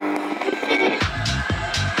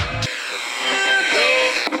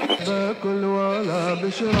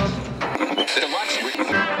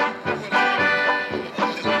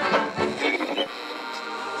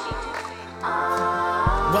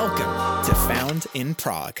Welcome to Found in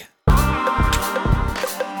Prague.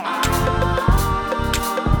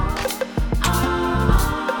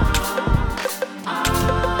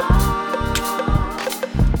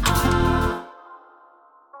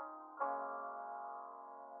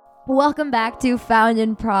 Welcome back to Found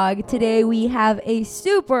in Prague. Today we have a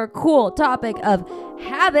super cool topic of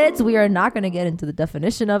habits. We are not going to get into the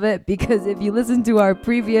definition of it because if you listen to our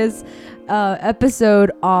previous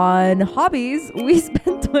episode on hobbies, we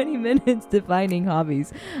spent 20 minutes defining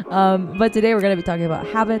hobbies. But today we're going to be talking about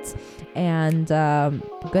habits and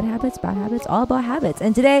good habits, bad habits, all about habits.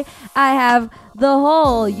 And today I have the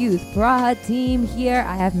whole Youth Praha team here.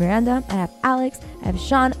 I have Miranda, I have Alex, I have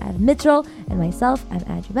Sean, I have Mitchell, and myself, I'm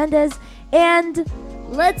Andrew Mendez. And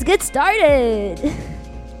let's get started.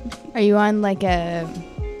 Are you on like a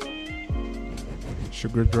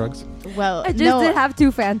sugar drugs? well? I just did have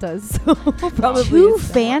two Fantas, so probably two it's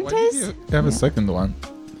that. Fantas. Why did you have a second one?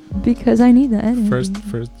 Because I need the energy. First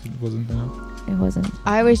it wasn't enough. It wasn't.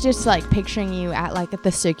 I was just like picturing you at like at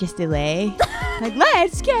the Circus du Soleil, like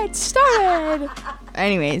let's get started.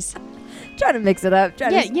 Anyways, Trying to mix it up.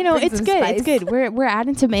 yeah, you know it's good. It's good. We're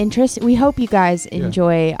adding some interest. We hope you guys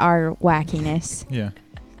enjoy our wackiness. Yeah.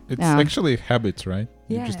 It's Yeah. actually habits, right?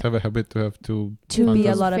 Yeah. You just have a habit to have to To be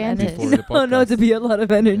a Fantas. lot of Fantas. energy. Before the No, no, podcast. to be a lot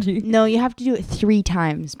of energy. No, you have to do it 3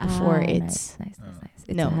 times before it's. nice.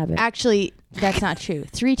 It's No, a habit. actually, that's not true.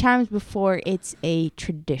 3 times before it's a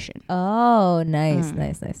tradition. Oh, nice.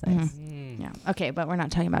 Yeah. Okay, but we're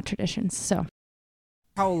not talking about traditions. So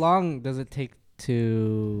How long does it take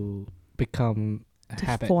to become a to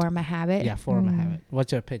habit? form a habit. Yeah, form a habit.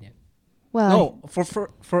 What's your opinion? Well, No,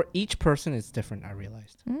 for each person it's different, I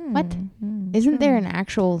realized. What? Isn't there an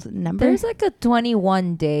actual number? There's like a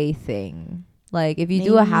 21 day thing. Like if you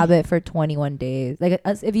do a Maybe. habit for 21 days, like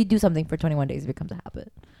if you do something for 21 days, it becomes a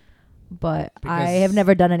habit. But I Because- have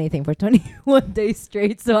never done anything for 21 days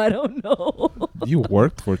straight, so I don't know. You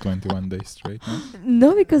worked for 21 days straight, huh?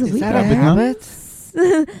 No, because Is we that a habit now?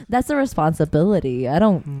 habit? That's a responsibility. I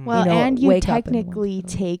don't. well, you know, and you wake up and technically want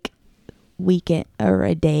to. take weekend or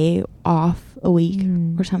a day off a week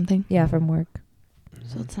or something. Yeah, from work.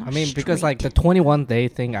 So it's not I mean, because like the straight. 21 day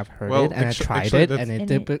thing, I've heard Well, it and actu- I tried actually it, that's- and it And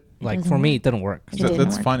did, it- but like doesn't for me, work. it didn't work. It So didn't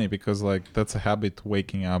That's work. funny because like that's a habit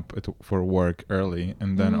waking up for work early,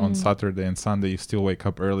 and then on Saturday and Sunday you still wake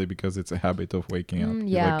up early because it's a habit of waking up.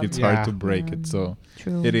 yeah. Like it's Yeah. hard to break it, so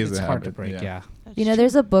True. it is it's a hard habit. to break. Yeah. That's You know, true.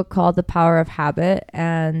 there's a book called The Power of Habit,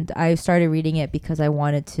 and I started reading it because I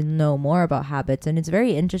wanted to know more about habits, and it's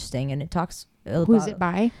very interesting, and it talks about... Who's it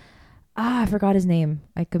by? I forgot his name.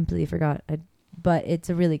 I completely forgot. But it's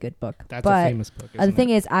a really good book. That's but a famous book. the thing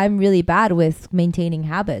is, I'm really bad with maintaining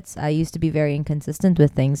habits. I used to be very inconsistent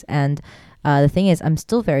with things, and the thing is, I'm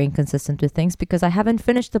still very inconsistent with things because I haven't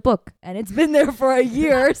finished the book, and it's been there for a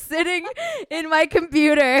year sitting in my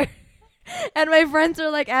computer. And my friends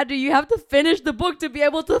are like, Andrew, you have to finish the book to be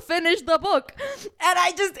able to finish the book. And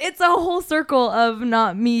it's a whole circle of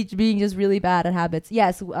not me being just really bad at habits.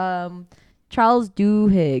 Yes, Charles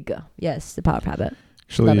Duhigg. Yes, The Power of Habit.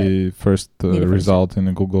 Actually, first Need to finish result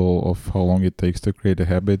in Google of how long it takes to create a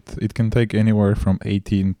habit. It can take anywhere from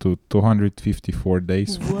 18 to 254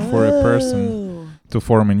 days for a person to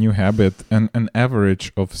form a new habit, and an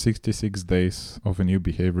average of 66 days of a new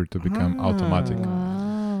behavior to become automatic.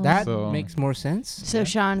 Wow. That So- makes more sense. So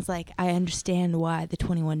Sean's like, I understand why the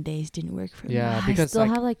 21 days didn't work for me. Yeah, I because still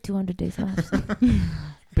like have like 200 days left. so-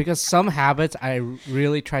 because some habits I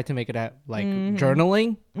really tried to make it at like Mhm.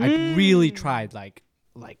 journaling. I really tried like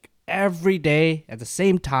every day at the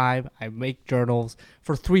same time. I make journals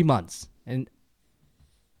for 3 months, and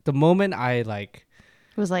the moment I like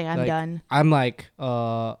It was like, I'm Like, done. I'm like,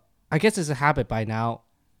 I guess it's a habit by now.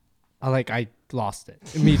 I lost it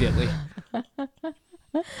immediately.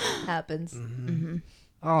 Happens.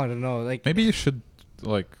 Oh, I don't know. Like Maybe you should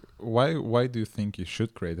why do you think you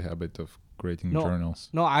should create a habit of creating No. journals?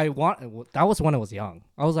 no, that was when I was young.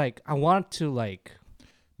 I was like, I want to like.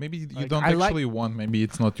 Maybe you Like, don't I like- actually want. Maybe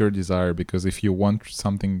it's not your desire, because if you want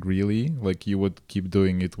something really, like you would keep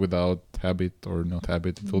doing it without habit or not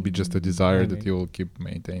habit. It will be just a desire that Maybe. you will keep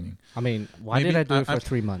maintaining. I mean, why Maybe did I do it for I'm-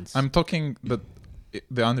 3 months? I'm talking that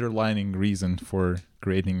the underlining reason for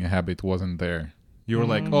creating a habit wasn't there. You were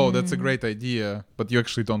like, oh, that's a great idea, but you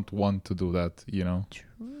actually don't want to do that, you know?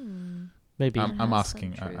 Maybe. I'm has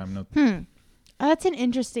asking. some truth. I'm not. That's an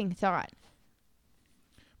interesting thought.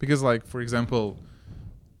 Because, like, for example,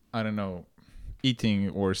 I don't know, eating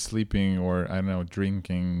or sleeping or, I don't know,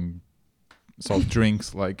 drinking soft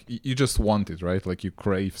drinks, like you just want it, right? Like you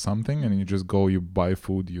crave something and you just go, you buy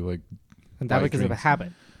food, you like. And that buy because of a drinks.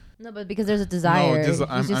 habit. No, but because there's a desire. No, He's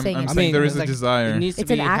just saying I'm it's saying there is it's a like- desire. It needs to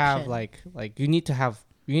It's an be have action. like you need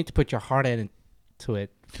to put your heart into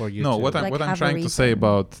it for you. No, to, what Like I'm have a trying to say reason.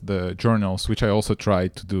 about the journals, which I also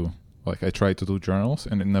tried to do. Like I tried to do journals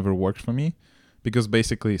and it never worked for me because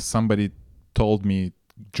basically somebody told me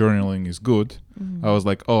journaling is good. Mhm. I was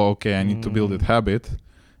like, oh, okay, I need to build Mm. that habit.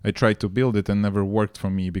 I tried to build it and never worked for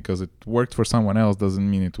me because it worked for someone else doesn't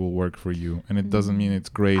mean it will work for you. And it doesn't mean it's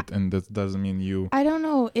great and that doesn't mean you. I don't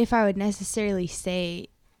know if I would necessarily say,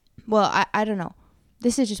 well, I don't know.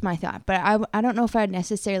 This is just my thought, but I don't know if I'd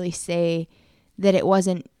necessarily say that it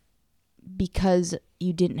wasn't because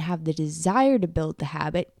you didn't have the desire to build the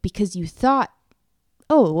habit, because you thought,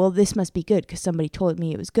 oh, well, this must be good because somebody told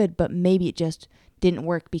me it was good, but maybe it just didn't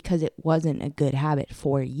work because it wasn't a good habit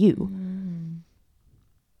for you. Mm.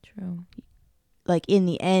 True. Like in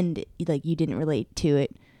the end, like you didn't relate to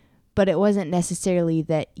it, but it wasn't necessarily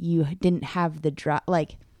that you didn't have the drive.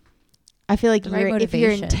 Like I feel like The right if your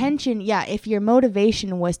motivation. intention, if your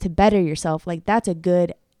motivation was to better yourself, like that's a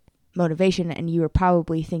good motivation, and you were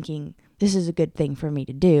probably thinking this is a good thing for me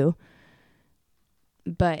to do,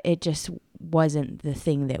 but it just wasn't the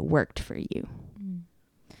thing that worked for you. Mm.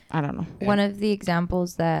 I don't know. One of the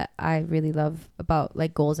examples that I really love about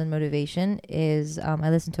like goals and motivation is I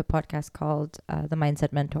listened to a podcast called The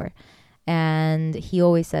Mindset Mentor, and he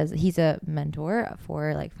always says he's a mentor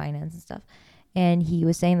for like finance and stuff, and he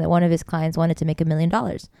was saying that one of his clients wanted to make $1 million,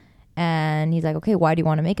 and he's like, okay, why do you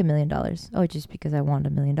want to make $1 million? Oh, just because I want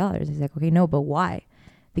 $1 million. He's like, okay, no, but why?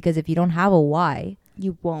 Because if you don't have a why,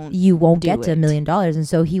 You won't. you won't do get to it. $1 million. And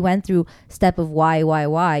so he went through step of why,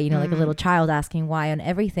 like a little child asking why on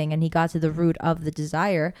everything. And he got to the root of the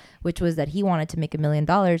desire, which was that he wanted to make $1 million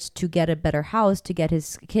to get a better house, to get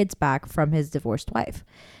his kids back from his divorced wife.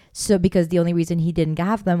 So because the only reason he didn't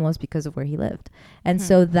have them was because of where he lived. And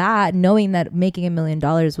so that knowing that making $1 million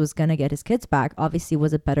was going to get his kids back obviously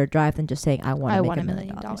was a better drive than just saying, I want to make $1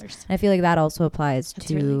 million. And I feel like that also applies That's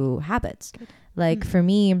to really habits. good. Like for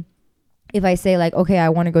me, if I say like, okay, I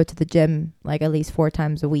want to go to the gym like at least 4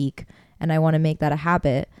 times a week and I want to make that a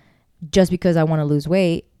habit just because I want to lose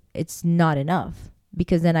weight, it's not enough,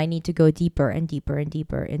 because then I need to go deeper and deeper and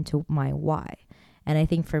deeper into my why. And I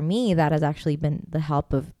think for me, that has actually been the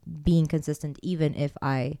help of being consistent, even if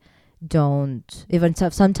I don't, even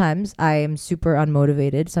sometimes I am super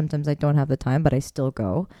unmotivated. Sometimes I don't have the time, but I still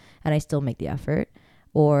go and I still make the effort.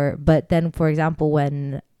 But then, for example,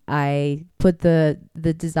 when I put the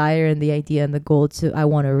desire and the idea and the goal to, I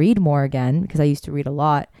want to read more again, because I used to read a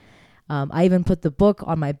lot. I even put the book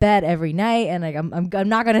on my bed every night, and like I'm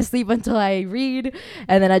not gonna sleep until I read,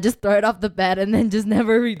 and then I just throw it off the bed and then just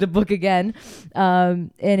never read the book again.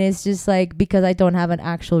 And it's just like, because I don't have an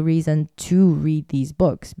actual reason to read these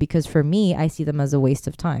books, because for me I see them as a waste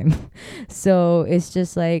of time. So it's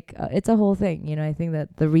just like it's a whole thing, you know. I think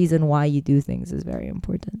that the reason why you do things is very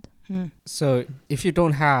important. So if you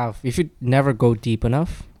never go deep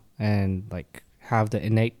enough and like have the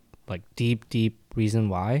innate like deep reason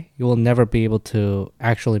why, you will never be able to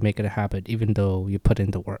actually make it a habit, even though you put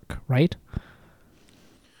in the work, right?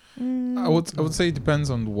 I would say it depends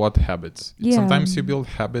on what habits. Yeah. Sometimes you build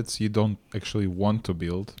habits you don't actually want to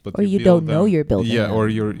build, but Or you build don't know them. you're building Yeah, them. or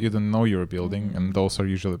you don't know you're building, and those are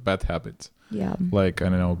usually bad habits. Yeah. Like, I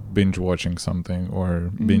don't know, binge watching something,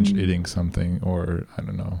 or binge Mhm. eating something, or I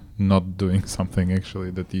don't know, not doing something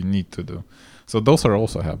actually that you need to do. So those are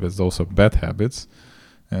also habits. Those are bad habits,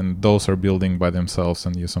 and those are building by themselves,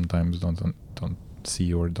 and you sometimes don't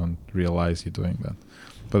see or don't realize you're doing that.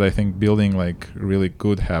 But I think building like really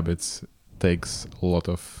good habits takes a lot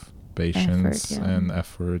of patience yeah. and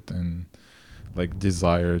effort and like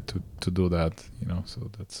desire to do that, you know. So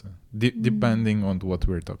that's depending on what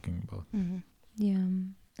we're talking about. Yeah.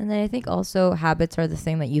 And then I think also habits are the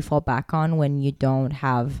thing that you fall back on when you don't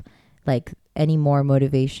have like any more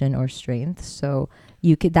motivation or strength. So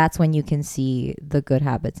that's when you can see the good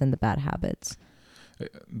habits and the bad habits.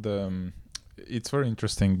 It's very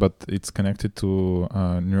interesting, but it's connected to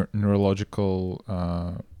neurological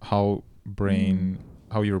how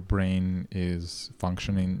your brain is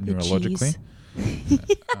functioning The neurologically.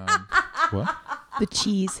 What? The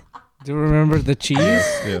cheese. Do you remember the cheese?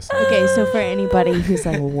 Yes. Okay, so for anybody who's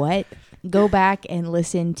like, what? Go back and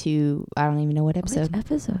listen to, I don't even know what Which episode.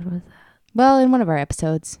 episode was that? Well, in one of our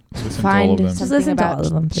episodes. Listen to all of Find them. Just something listen to about all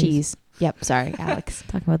of them, please. cheese. Yep, sorry, Alex.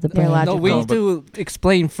 Talking about the They're brain. allowed No, to we go. need to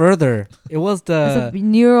explain further. It was It's the the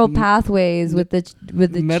neural pathways with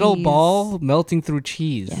the metal cheese. ball melting through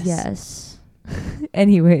cheese. Yes. Yes.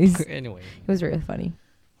 Anyways, it Anyway, was really funny.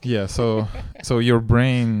 Yeah, so your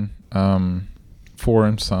brain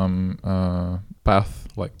forms some path,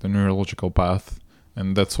 like the neurological path,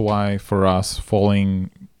 and that's why for us falling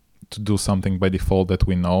to do something by default that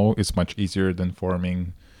we know is much easier than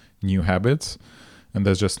forming new habits. And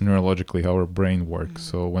that's just neurologically how our brain works.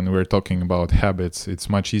 So when we're talking about habits, it's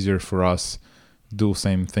much easier for us do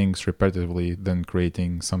same things repetitively than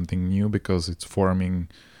creating something new, because it's forming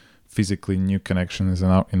physically new connections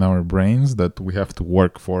in our brains that we have to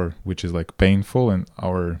work for, which is like painful, and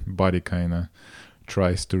our body kind of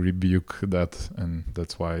tries to rebuke that, and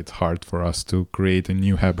that's why it's hard for us to create a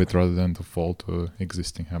new habit rather than to fall to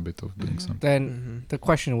existing habit of doing something. Then the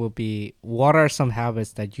question will be, what are some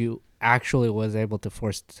habits that you actually was able to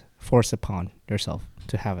force upon yourself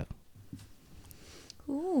to have it?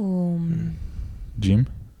 Ooh. Gym,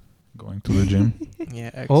 going to the gym.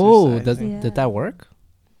 Yeah. Oh, exercising. did that work?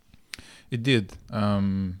 It did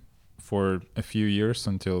for a few years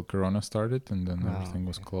until Corona started, and then Oh, everything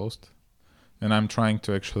was okay. closed. And I'm trying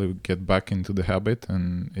to actually get back into the habit,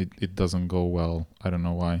 and it doesn't go well. I don't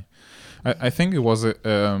know why. I think it was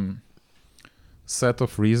a set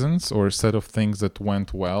of reasons or a set of things that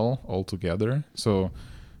went well altogether. So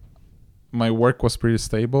my work was pretty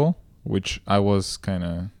stable, which I was kind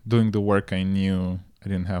of doing the work I knew. I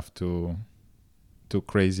didn't have to do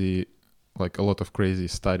crazy, like a lot of crazy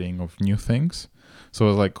studying of new things. So I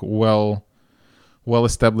was like well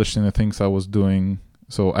established in the things I was doing.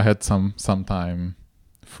 So I had some time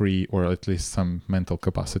free, or at least some mental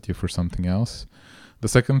capacity for something else. The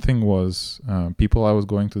second thing was people I was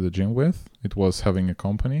going to the gym with. It was having a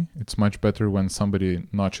company. It's much better when somebody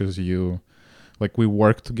notches you. Like, we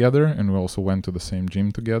worked together and we also went to the same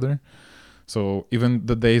gym together. So even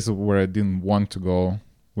the days where I didn't want to go,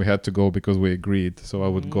 we had to go because we agreed. So I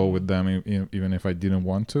would go with them even if I didn't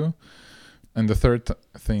want to. And the third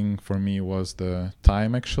thing for me was the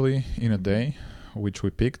time actually in a day, which we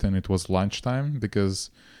picked, and it was lunchtime, because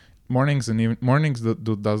mornings do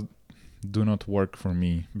not work for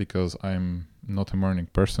me because I'm not a morning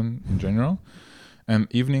person in general. And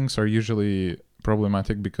evenings are usually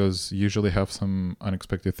problematic because you usually have some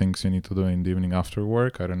unexpected things you need to do in the evening after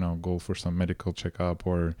work. I don't know, go for some medical checkup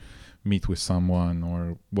or meet with someone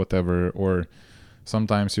or whatever. Or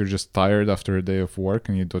sometimes you're just tired after a day of work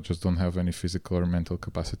and you just don't have any physical or mental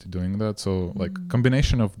capacity doing that. So like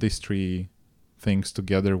combination of these three things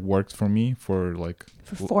together worked for me for like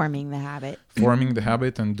For forming the habit. forming the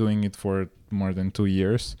habit and doing it for more than 2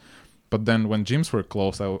 years. But then when gyms were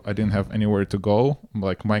closed, I didn't have anywhere to go.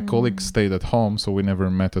 Like, my colleagues stayed at home, so we never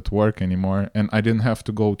met at work anymore. And I didn't have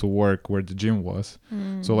to go to work where the gym was.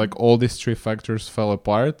 So like all these three factors fell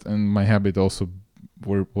apart, and my habit also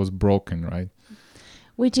was broken, right?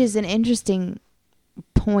 Which is an interesting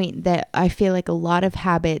point, that I feel like a lot of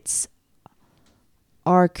habits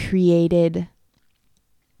are created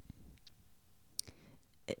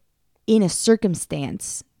in a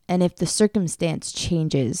circumstance, and if the circumstance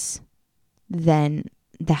changes, then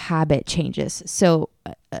the habit changes. So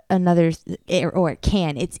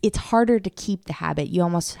it's harder to keep the habit. You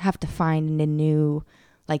almost have to find a new,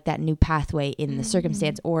 like that new pathway in the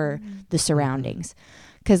circumstance or the surroundings.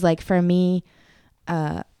 Because like for me,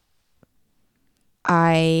 I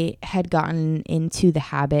had gotten into the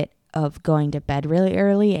habit of going to bed really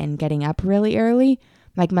early and getting up really early.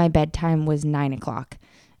 Like, my bedtime was 9 o'clock,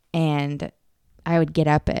 and I would get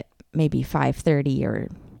up at maybe 5:30 or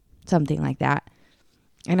something like that.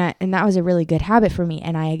 And that was a really good habit for me.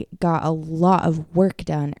 And I got a lot of work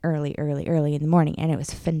done early in the morning. And it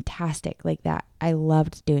was fantastic like that. I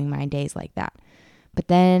loved doing my days like that. But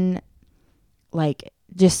then, like,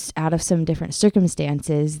 just out of some different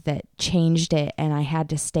circumstances that changed it, and I had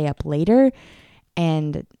to stay up later.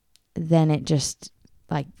 And then it just,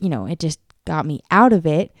 like, it just got me out of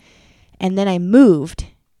it. And then I moved.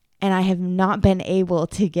 And I have not been able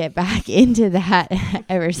to get back into that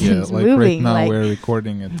ever since like moving. Right now we're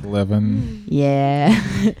recording at 11. Yeah.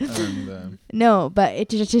 And, No, but it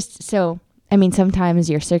just so, I mean,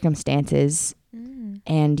 sometimes your circumstances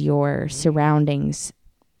and your surroundings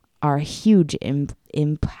are a huge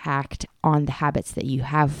impact on the habits that you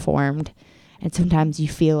have formed. And sometimes you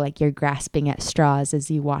feel like you're grasping at straws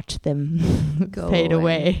as you watch them fade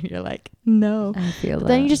away. You're like, no. I feel But that.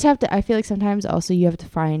 then you just have to, I feel like sometimes also you have to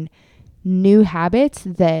find new habits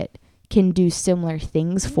that can do similar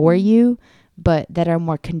things for you, but that are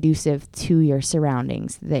more conducive to your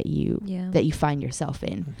surroundings that you find yourself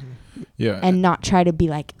in. yeah. And not try to be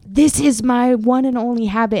like, this is my one and only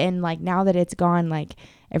habit, and like now that it's gone, like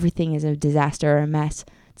everything is a disaster or a mess.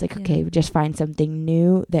 It's like, okay, just find something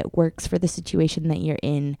new that works for the situation that you're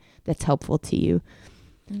in, that's helpful to you.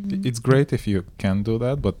 It's great if you can do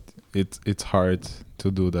that, but it's hard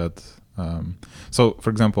to do that. So, for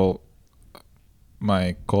example,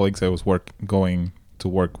 my colleagues I was going to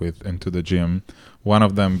work with and to the gym, one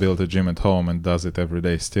of them built a gym at home and does it every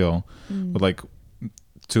day still. But like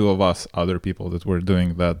two of us other people that were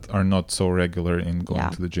doing that are not so regular in going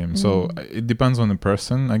to the gym. So it depends on the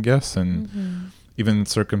person, I guess, and even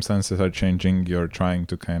circumstances are changing. You're trying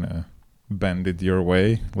to kind of bend it your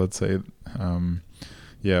way, let's say.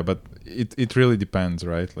 But it really depends,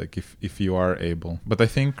 right? Like if you are able. But I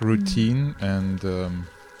think routine and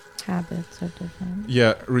habits are different.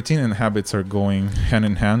 Yeah, routine and habits are going hand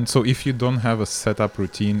in hand. So if you don't have a set up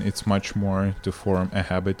routine, it's much more to form a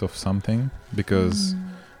habit of something, because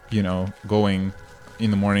going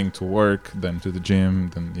in the morning to work, then to the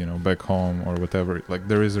gym, then back home or whatever, like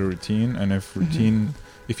there is a routine. And if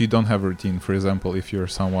you don't have a routine, for example, if you're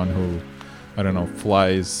someone who, I don't know,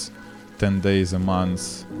 flies 10 days a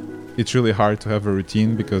month, it's really hard to have a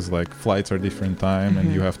routine, because like flights are different time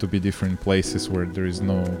and you have to be different places where there is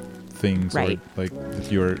no things or like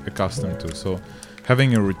that you're accustomed to. So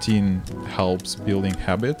having a routine helps building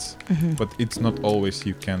habits, but it's not always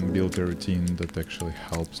you can build a routine that actually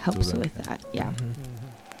helps with that. Yeah.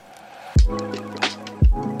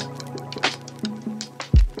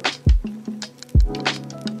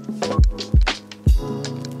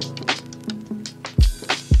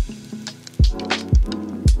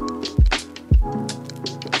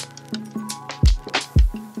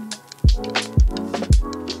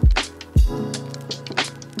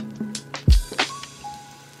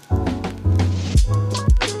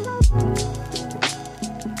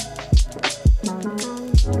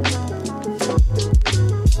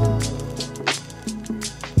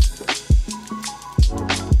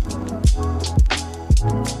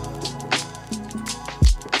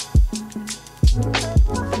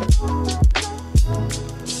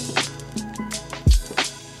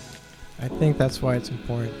 I think that's why it's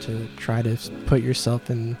important to try to put yourself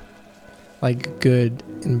in like good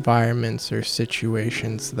environments or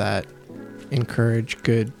situations that encourage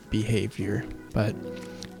good behavior. But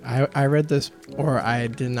I read this, or I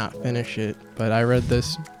did not finish it, but I read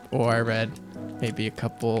this, or I read maybe a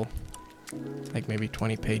couple, like maybe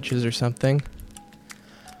 20 pages or something,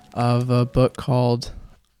 of a book called,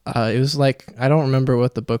 it was like, I don't remember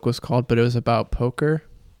what the book was called, but it was about poker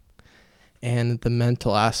and the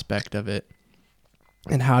mental aspect of it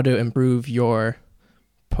and how to improve your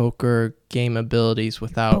poker game abilities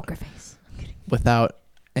without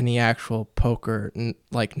any actual poker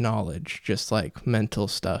like knowledge, just like mental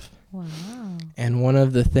stuff. Wow. And one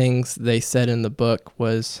of the things they said in the book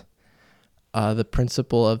was the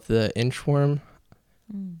principle of the inchworm,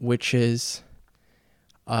 which is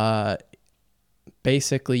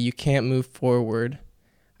basically you can't move forward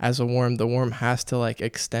as a worm. The worm has to like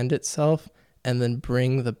extend itself and then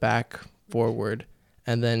bring the back forward,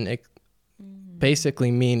 and then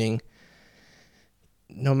basically meaning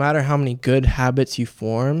no matter how many good habits you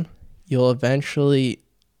form, you'll eventually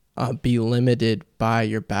be limited by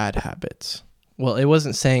your bad habits. Well, it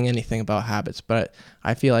wasn't saying anything about habits, but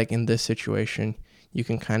I feel like in this situation, you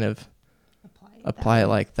can kind of apply it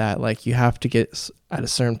like that. Like you have to get at a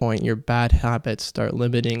certain point, your bad habits start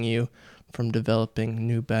limiting you from developing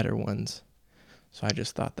new, better ones. So I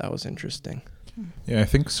just thought that was interesting. Yeah, I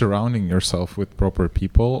think surrounding yourself with proper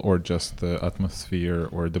people, or just the atmosphere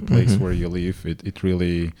or the place where you live, it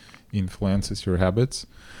really influences your habits.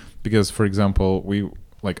 Because, for example,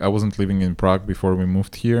 I wasn't living in Prague before we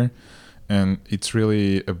moved here, and it's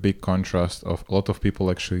really a big contrast of a lot of people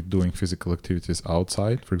actually doing physical activities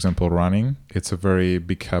outside. For example, running. It's a very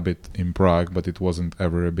big habit in Prague, but it wasn't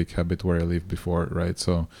ever a big habit where I lived before, right?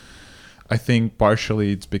 So I think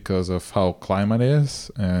partially it's because of how climate is,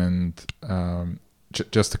 and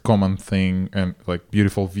just a common thing, and like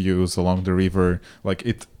beautiful views along the river.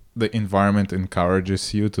 Like the environment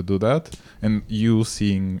encourages you to do that, and you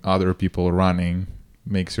seeing other people running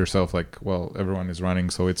makes yourself like, well, everyone is running,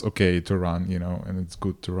 so it's okay to run, and it's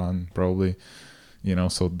good to run probably,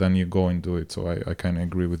 so then you go and do it. So I kind of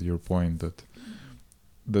agree with your point that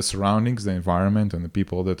the surroundings, the environment, and the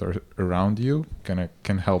people that are around you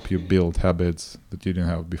can help you build habits that you didn't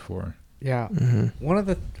have before. Yeah. One of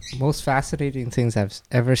the most fascinating things I've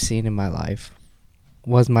ever seen in my life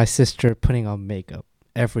was my sister putting on makeup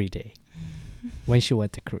every day when she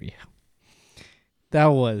went to Korea. That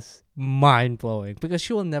was mind-blowing, because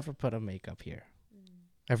she will never put on makeup here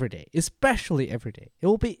every day, especially every day. It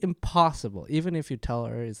will be impossible, even if you tell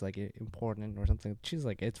her it's like important or something. She's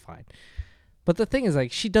like, it's fine. But the thing is,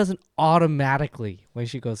 like, she doesn't automatically when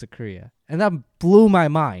she goes to Korea. And that blew my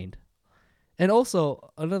mind. And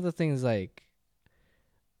also, another thing is, like,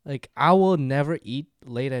 Like I will never eat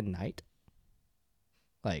late at night.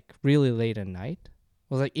 Like really late at night.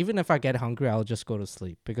 Well, like even if I get hungry, I'll just go to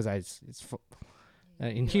sleep because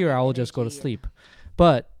in here I will just go to sleep.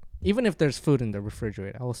 But even if there's food in the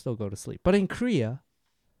refrigerator, I will still go to sleep. But in Korea,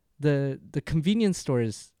 the convenience store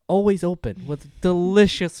is always open with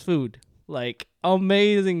delicious food, like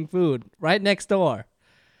amazing food right next door.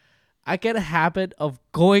 I get a habit of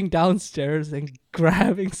going downstairs and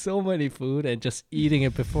grabbing so many food and just eating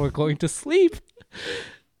it before going to sleep.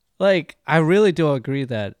 Like, I really do agree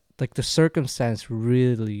that like the circumstance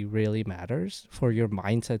really, really matters for your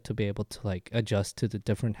mindset to be able to like adjust to the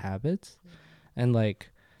different habits. And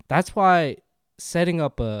like, that's why setting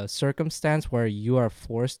up a circumstance where you are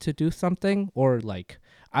forced to do something, or like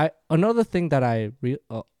another thing that I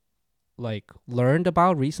like learned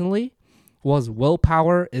about recently was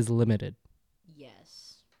willpower is limited.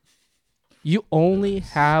 Yes. You only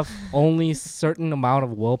have only certain amount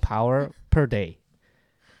of willpower per day.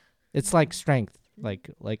 It's like strength,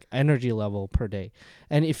 like energy level per day.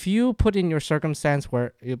 And if you put yourself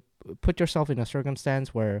in a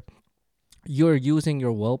circumstance where you're using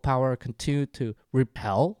your willpower continue to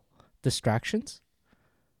repel distractions,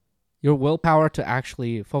 your willpower to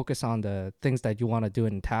actually focus on the things that you want to do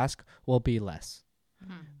in a task will be less.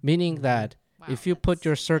 Meaning that if you put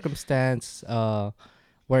your circumstance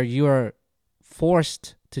where you are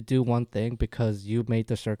forced to do one thing because you made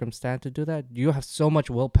the circumstance to do that, you have so much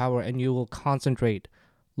willpower and you will concentrate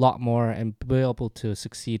a lot more and be able to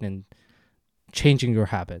succeed in changing your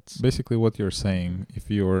habits. Basically what you're saying, if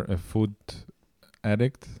you're a food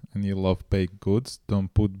addict and you love baked goods,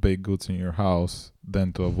 don't put baked goods in your house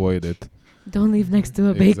then to avoid it. Don't leave next to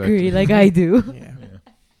a bakery Exactly. like I do. Yeah.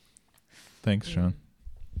 Thanks, Sean.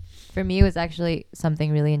 For me, it was actually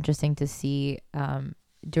something really interesting to see.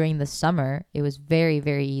 During the summer, it was very,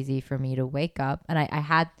 very easy for me to wake up. And I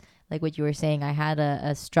had, like what you were saying, I had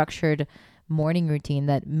a structured morning routine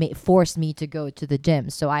that forced me to go to the gym.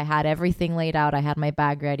 So I had everything laid out. I had my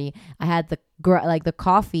bag ready. I had the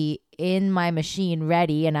coffee in my machine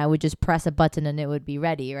ready, and I would just press a button and it would be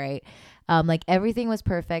ready, right? Like everything was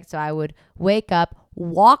perfect. So I would wake up,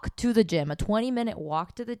 walk to the gym, a 20-minute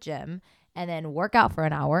walk to the gym, and then work out for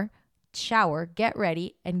an hour, shower, get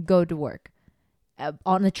ready, and go to work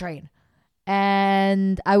on the train.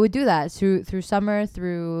 And I would do that through summer,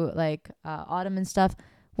 through like autumn and stuff.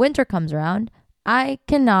 Winter comes around, I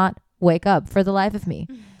cannot wake up for the life of me.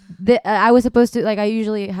 I was supposed to, like, I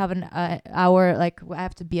usually have an hour, like I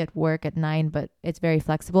have to be at work at 9, but it's very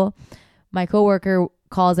flexible. My coworker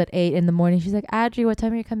calls at 8 in the morning. She's like, Adri, what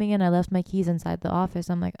time are you coming in? I left my keys inside the office.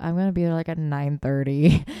 I'm like, I'm going to be there like at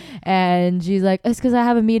 9:30. And she's like, it's because I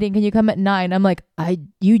have a meeting. Can you come at 9? I'm like,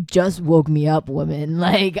 you just woke me up, woman.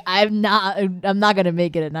 Like, I'm not going to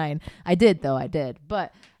make it at 9. I did.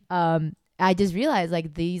 But I just realized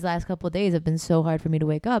like these last couple of days have been so hard for me to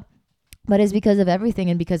wake up. But it's because of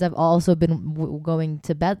everything, and because I've also been going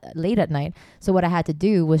to bed late at night. So what I had to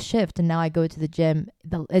do was shift, and now I go to the gym.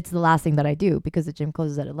 It's the last thing that I do because the gym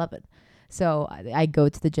closes at 11. So I go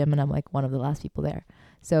to the gym, and I'm like one of the last people there.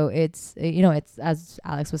 So it's, it's, as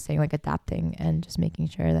Alex was saying, like adapting and just making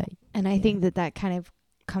sure that. And I think that kind of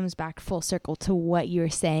comes back full circle to what you were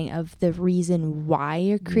saying of the reason why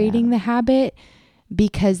you're creating the habit.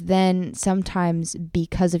 Because then sometimes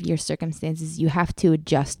because of your circumstances, you have to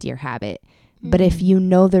adjust your habit. But if you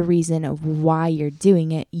know the reason of why you're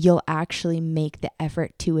doing it, you'll actually make the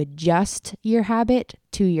effort to adjust your habit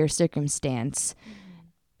to your circumstance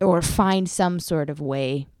or find some sort of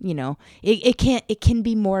way, it can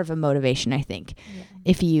be more of a motivation, I think,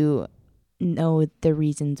 if you know the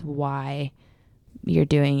reasons why you're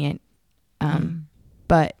doing it.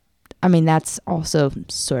 But I mean, that's also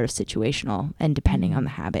sort of situational and depending on the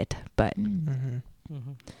habit, but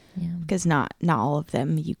because not all of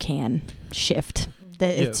them you can shift.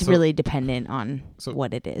 It's really dependent on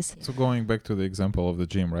what it is. So going back to the example of the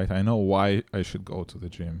gym, right? I know why I should go to the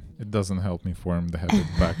gym. It doesn't help me form the habit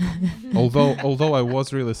back. Although I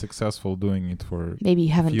was really successful doing it for maybe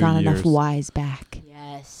you haven't gone enough whys back.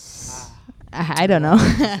 Yes. I don't know.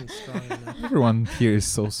 Everyone here is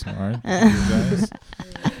so smart. You guys.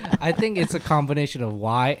 I think it's a combination of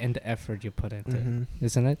why and the effort you put into it,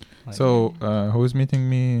 isn't it? Like, so, who's meeting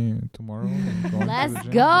me tomorrow? and going to Let's the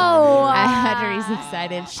gym? go. Adri's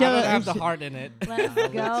excited. I don't have the heart in it.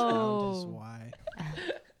 Let's go. Why?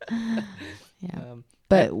 Yeah.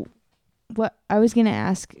 But what I was going to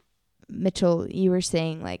ask, Mitchell, you were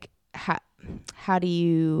saying like, how do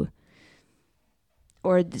you,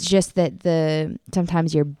 or just that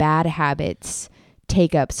sometimes your bad habits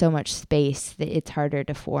take up so much space that it's harder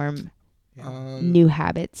to form new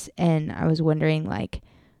habits. And I was wondering, like,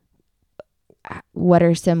 what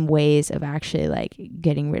are some ways of actually like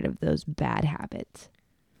getting rid of those bad habits?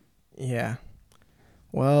 Yeah.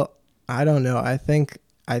 Well, I don't know. I think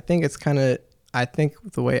it's kind of, I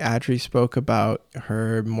think the way Adri spoke about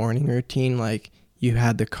her morning routine, like you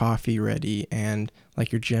had the coffee ready and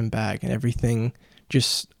like your gym bag and everything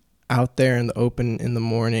just out there in the open in the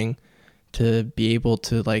morning to be able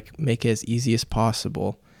to like make it as easy as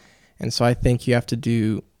possible. And so I think you have to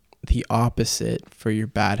do the opposite for your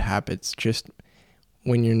bad habits. Just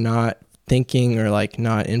when you're not thinking or like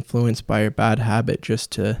not influenced by your bad habit,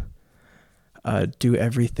 just to do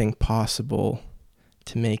everything possible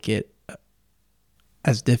to make it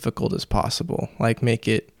as difficult as possible. Like make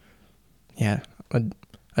it, a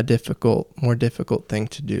more difficult thing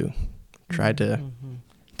to do. Try to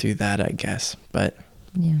do that, I guess. But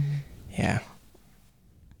yeah.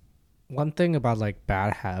 One thing about like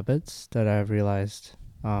bad habits that I've realized,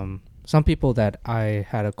 some people that I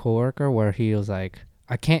had a coworker where he was like,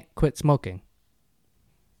 I can't quit smoking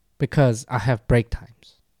because I have break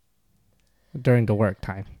times during the work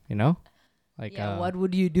time, you know? Like, what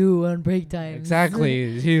would you do on break time?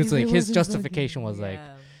 Exactly. He was like, his justification was like,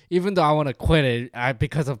 even though I want to quit it,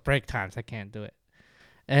 because of break times, I can't do it.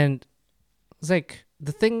 And it's like,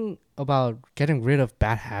 the thing about getting rid of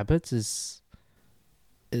bad habits is,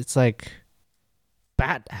 it's like,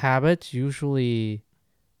 bad habits usually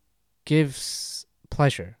gives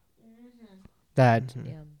pleasure that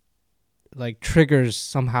like triggers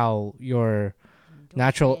somehow your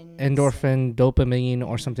natural endorphin, dopamine,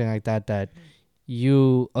 or something like that that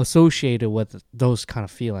you associated with those kind of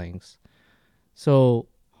feelings. So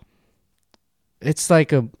it's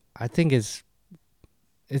like I think it's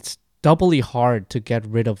doubly hard to get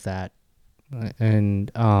rid of that.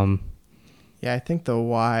 And yeah, I think the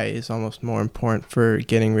why is almost more important for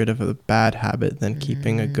getting rid of a bad habit than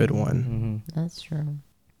keeping a good one. That's true.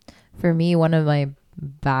 For me, one of my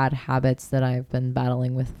bad habits that I've been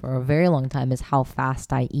battling with for a very long time is how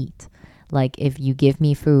fast I eat. Like if you give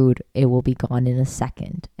me food, it will be gone in a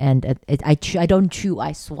second. And I don't chew,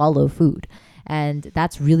 I swallow food. And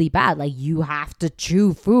that's really bad. Like you have to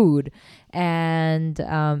chew food. And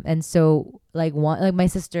so like my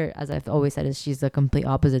sister, as I've always said, she's the complete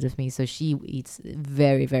opposite of me. So she eats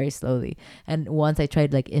very, very slowly. And once I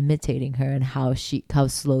tried like imitating her and how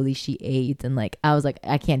slowly she ate, and like I was like,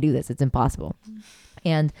 I can't do this. It's impossible.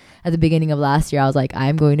 And at the beginning of last year, I was like,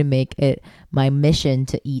 I'm going to make it my mission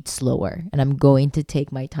to eat slower, and I'm going to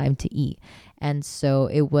take my time to eat. And so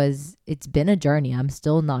it's been a journey. I'm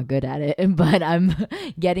still not good at it, but I'm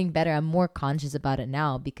getting better. I'm more conscious about it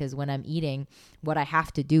now, because when I'm eating, what I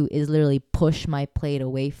have to do is literally push my plate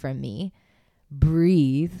away from me,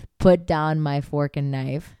 breathe, put down my fork and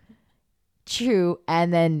knife, chew,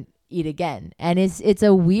 and then eat again. And it's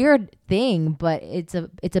a weird thing, but it's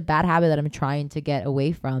a bad habit that I'm trying to get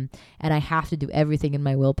away from. And I have to do everything in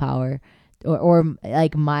my willpower or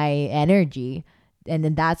like my energy. And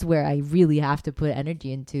then that's where I really have to put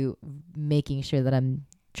energy into making sure that I'm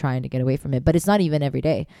trying to get away from it. But it's not even every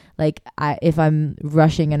day. Like if I'm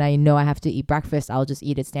rushing and I know I have to eat breakfast, I'll just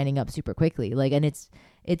eat it standing up super quickly. Like, and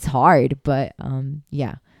it's hard, but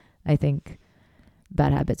I think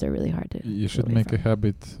bad habits are really hard to. You should make a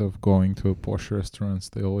habit of going to Porsche restaurants.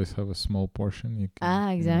 They always have a small portion. You can,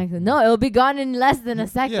 exactly. No, it'll be gone in less than a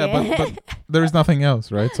second. Yeah, but there is nothing else,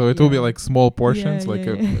 right? So it will be like small portions,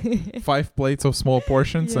 5 plates of small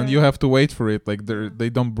portions, and you have to wait for it. Like they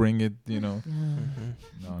don't bring it, you know.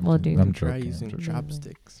 Well, do I'm try joking, using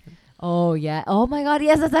chopsticks. Oh yeah. Oh my God.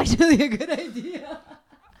 Yes, that's actually a good idea.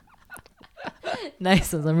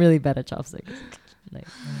 Nice. I'm really bad at chopsticks.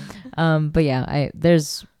 Nice. But yeah,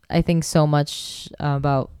 there's I think so much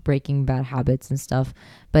about breaking bad habits and stuff,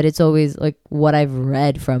 but it's always like what I've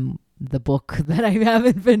read from the book that I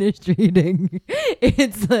haven't finished reading.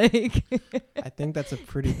 It's like I think that's a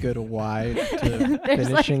pretty good why to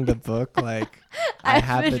finishing the book. Like I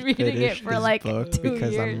haven't reading it for like book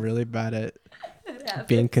because I'm really bad at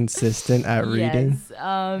being consistent at reading.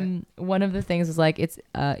 One of the things is like it's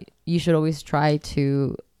you should always try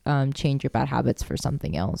to change your bad habits for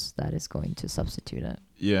something else that is going to substitute it.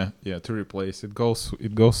 Yeah, to replace it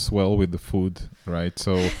goes well with the food, right?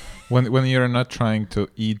 So when you're not trying to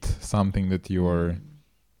eat something that you are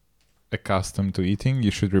accustomed to eating,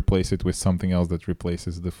 you should replace it with something else that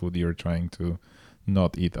replaces the food you're trying to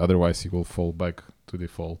not eat. Otherwise, you will fall back to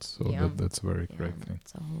default. So that's a very correct thing.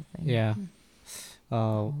 It's a whole thing. Yeah.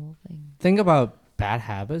 Whole thing. Thing about bad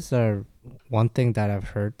habits, or one thing that I've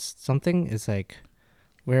heard something is like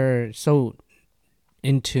we're so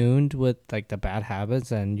in tuned with like the bad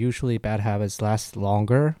habits, and usually bad habits last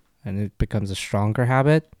longer and it becomes a stronger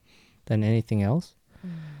habit than anything else.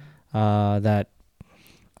 that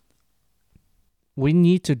we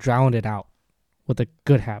need to drown it out with the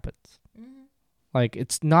good habits. Like,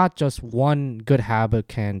 it's not just one good habit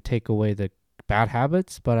can take away the bad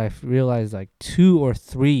habits, but I've realized like 2 or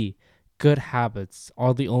 3 good habits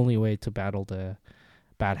are the only way to battle the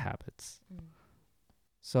bad habits.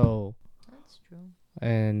 So That's true.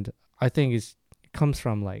 and I think it comes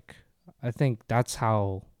from like, I think that's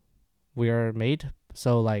how we are made.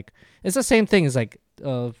 So like, it's the same thing as like,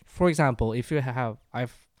 for example, if you have,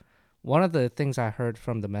 one of the things I heard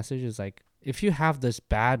from the message is like, if you have this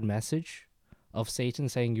bad message of Satan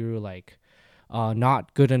saying you're like,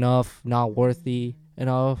 not good enough, not worthy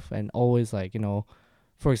enough, and always like,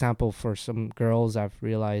 for example, for some girls I've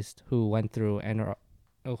realized who went through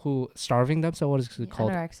who starving themselves, what is it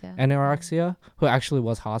called? Anorexia, who actually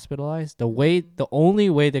was hospitalized. The only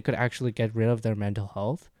way they could actually get rid of their mental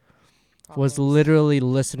health was literally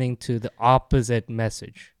listening to the opposite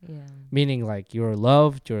message. Yeah. Meaning like, you're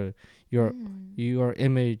loved, your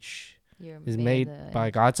image is made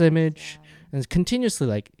by God's image, and continuously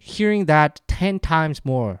like hearing that 10 times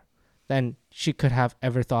more than she could have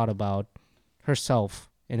ever thought about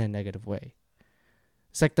herself in a negative way.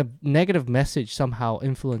 It's like the negative message somehow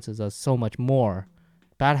influences us so much more.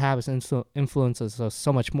 Bad habits influences us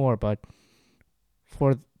so much more, but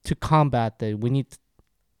to combat that, we need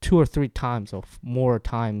 2 or 3 times or more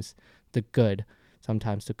times the good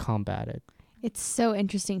sometimes to combat it. It's so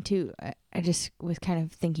interesting too. I just was kind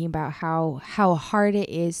of thinking about how hard it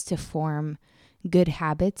is to form good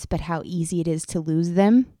habits, but how easy it is to lose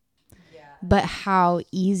them. Yeah. But how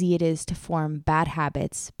easy it is to form bad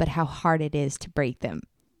habits, but how hard it is to break them.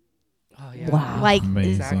 Oh, yeah. Wow. Like,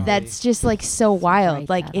 Amazing. that's just like so wild. Write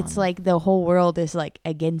Like, that it's on. like the whole world is like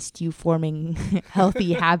against you forming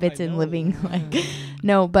healthy habits and living like,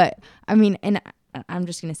 no, but I mean, and I'm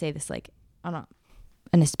just going to say this like on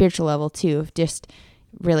a spiritual level too, of just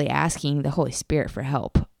really asking the Holy Spirit for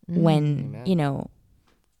help when, Amen.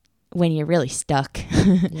 When you're really stuck.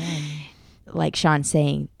 Yeah. Like Sean's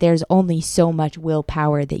saying, there's only so much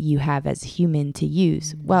willpower that you have as a human to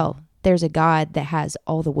use. Well, there's a God that has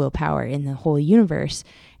all the willpower in the whole universe,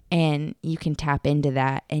 and you can tap into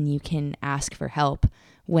that and you can ask for help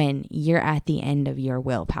when you're at the end of your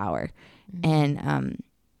willpower. And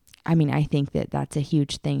I mean, I think that that's a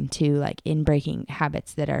huge thing too, like in breaking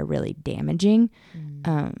habits that are really damaging.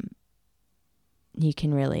 You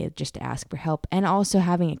can really just ask for help, and also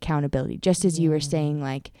having accountability, just as you were saying,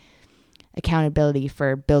 like accountability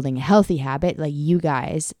for building a healthy habit. Like, you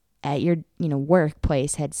guys at your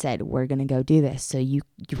workplace had said, we're going to go do this, so you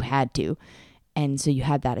had to, and so you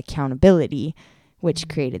had that accountability, which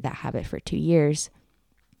created that habit for 2 years.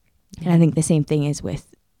 And I think the same thing is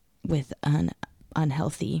with an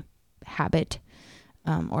unhealthy habit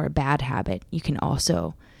or a bad habit. You can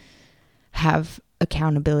also have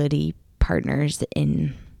accountability partners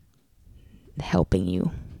in helping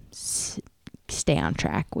you stay on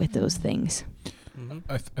track with those things.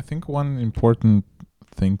 I think one important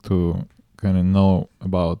thing to kind of know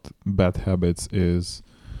about bad habits is,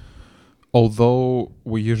 although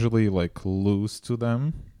we usually like lose to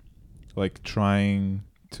them, like trying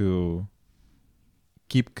to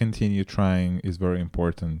continue trying is very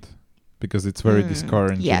important, because it's very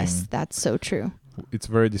discouraging. Yes, that's so true. It's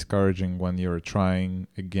very discouraging when you're trying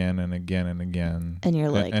again and again and again, And you're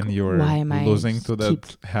like, and you're why am I losing to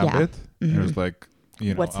that habit. Mhm. It's like,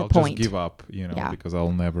 What's the I'll point? just give up, because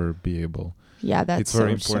I'll never be able. Yeah, that's It's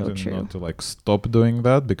very so important true. not to like stop doing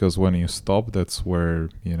that, because when you stop, that's where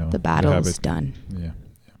The battle is done. Yeah.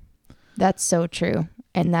 That's so true.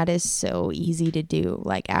 And that is so easy to do,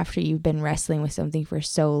 like after you've been wrestling with something for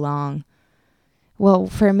so long. Well,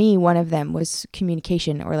 for me, one of them was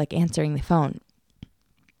communication, or like answering the phone.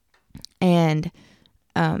 And,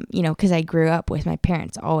 because I grew up with my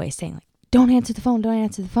parents always saying like, don't answer the phone, don't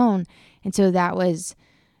answer the phone. And so that was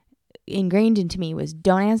ingrained into me, was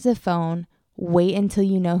don't answer the phone, wait until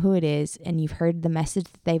you know who it is and you've heard the message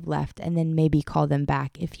that they've left, and then maybe call them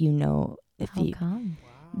back if you know. How come?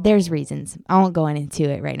 There's reasons. I won't go into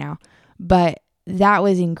it right now. But that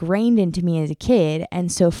was ingrained into me as a kid.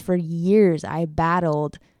 And so for years, I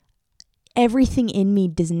battled. Everything in me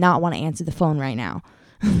does not want to answer the phone right now.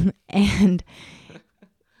 And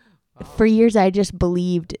for years, I just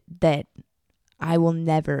believed that I will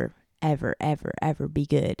never, ever, ever, ever be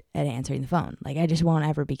good at answering the phone. Like, I just won't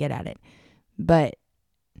ever be good at it. But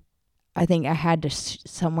I think I had to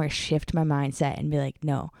somewhere shift my mindset and be like,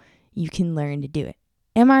 no, you can learn to do it.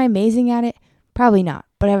 Am I amazing at it? Probably not,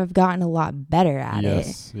 but I've gotten a lot better at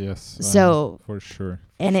it. Yes. So, for sure.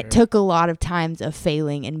 And it took a lot of times of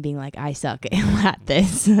failing and being like, I suck at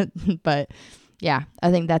this. But Yeah, I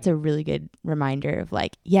think that's a really good reminder of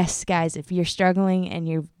like, yes, guys, if you're struggling and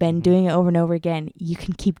you've been doing it over and over again, you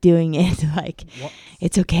can keep doing it. Like,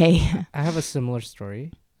 it's okay. I have a similar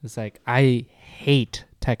story. It's like, I hate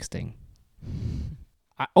texting.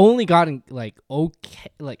 I only got in like okay,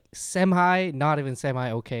 like semi, not even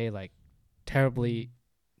semi okay, like terribly,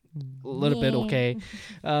 a little bit okay.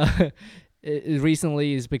 It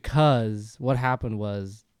recently is because what happened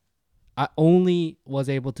was I only was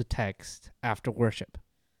able to text after worship.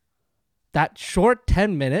 That short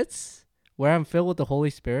 10 minutes where I'm filled with the Holy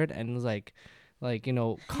Spirit and was like, you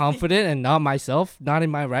know, confident and not myself, not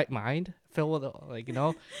in my right mind, filled with like, you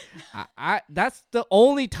know, I that's the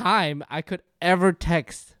only time I could ever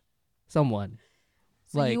text someone.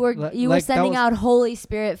 So like, you were sending out Holy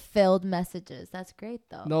Spirit filled messages. That's great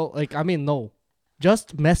though. No, like I mean no.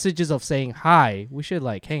 Just messages of saying hi. We should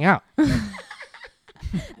like hang out.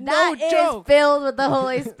 That is joke. filled with the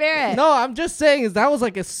Holy Spirit. No, I'm just saying is that was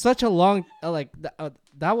like such a long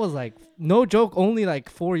that was like no joke only like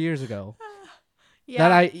 4 years ago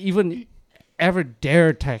that I even ever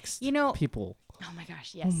dare text people. Oh my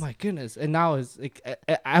gosh, yes. Oh my goodness. And now it's like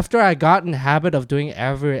after I got in the habit of doing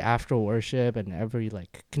every after worship and every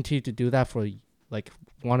like continue to do that for like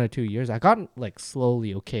 1 or 2 years, I got like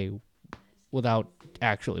slowly okay without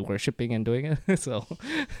actually worshiping and doing it. So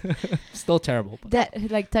still terrible. But.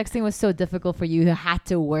 That like texting was so difficult for you. You had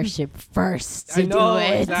to worship first to I know, do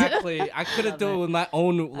it. exactly. I couldn't do it with my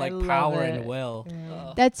own like power and will.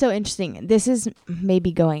 That's so interesting. This is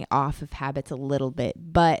maybe going off of habits a little bit,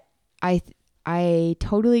 but I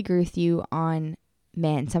totally agree with you on,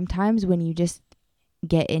 man, sometimes when you just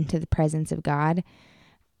get into the presence of God,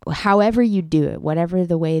 however you do it, whatever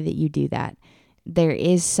the way that you do that, there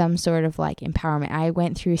is some sort of like empowerment. I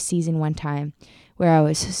went through a season one time where I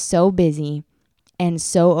was so busy and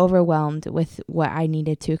so overwhelmed with what I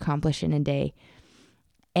needed to accomplish in a day.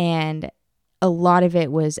 And a lot of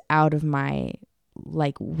it was out of my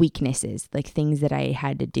like weaknesses, like things that I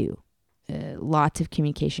had to do. Lots of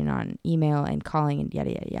communication on email and calling and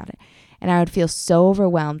yada, yada, yada. And I would feel so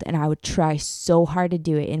overwhelmed and I would try so hard to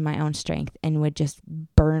do it in my own strength and would just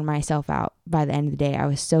burn myself out. By the end of the day, I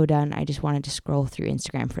was so done. I just wanted to scroll through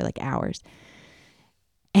Instagram for like hours.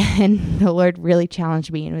 And the Lord really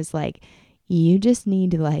challenged me and was like, you just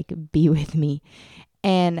need to like be with me.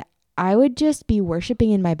 And I would just be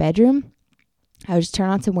worshiping in my bedroom. I would just turn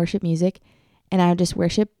on some worship music and I would just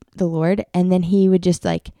worship the Lord. And then he would just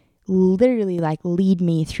like literally like lead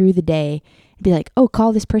me through the day and be like, oh,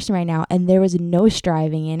 call this person right now. And there was no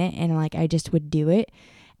striving in it. And like, I just would do it.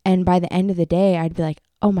 And by the end of the day, I'd be like,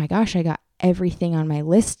 oh my gosh, I got everything on my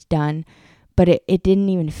list done. But it didn't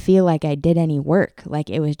even feel like I did any work. Like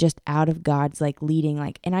it was just out of God's like leading,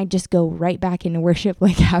 like, and I just go right back into worship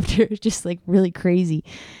like after. It's just like really crazy.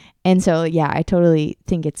 And so, yeah, I totally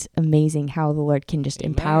think it's amazing how the Lord can just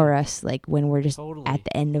empower us, like when we're just at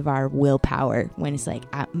the end of our willpower, when it's like,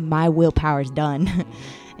 my willpower's done.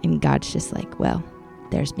 And God's just like, well,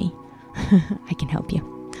 there's me. I can help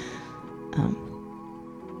you.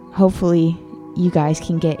 Hopefully, you guys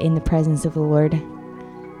can get in the presence of the Lord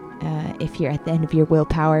if you're at the end of your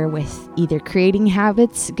willpower with either creating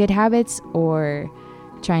habits, good habits, or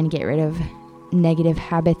trying to get rid of negative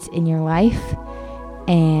habits in your life.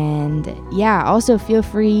 And yeah, also feel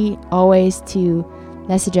free always to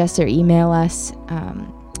message us or email us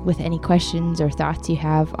with any questions or thoughts you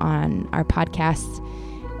have on our podcasts.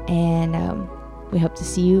 And we hope to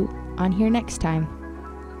see you on here next time.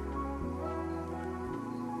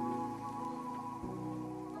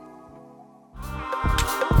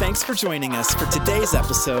 Thanks for joining us for today's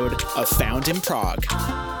episode of Found in Prague.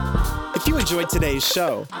 If you enjoyed today's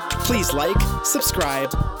show, please like,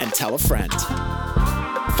 subscribe, and tell a friend.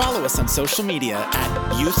 Follow us on social media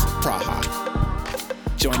at Youth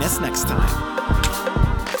Praha. Join us next time.